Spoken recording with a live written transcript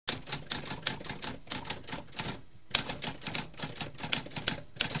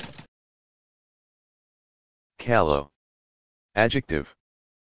Callow. Adjective.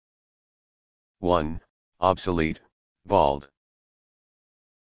 1. Obsolete, bald.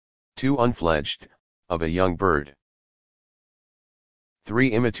 2. Unfledged, of a young bird.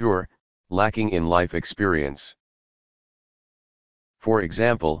 3. Immature, lacking in life experience. For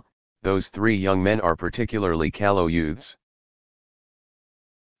example, those 3 young men are particularly callow youths.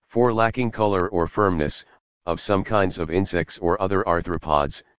 4. Lacking color or firmness, of some kinds of insects or other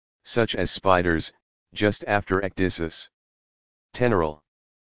arthropods, such as spiders, just after ecdysis. Teneral.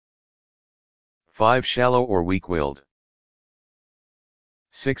 5. Shallow or weak-willed.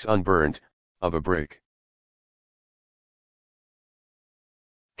 6. Unburned, of a brick.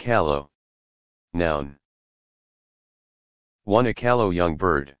 Callow. Noun. 1. A callow young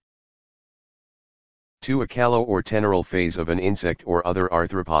bird. 2. A callow or teneral phase of an insect or other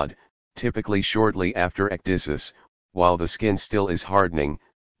arthropod, typically shortly after ecdysis, while the skin still is hardening,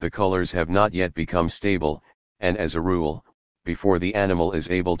 the colors have not yet become stable, and as a rule, before the animal is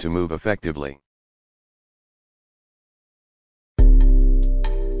able to move effectively.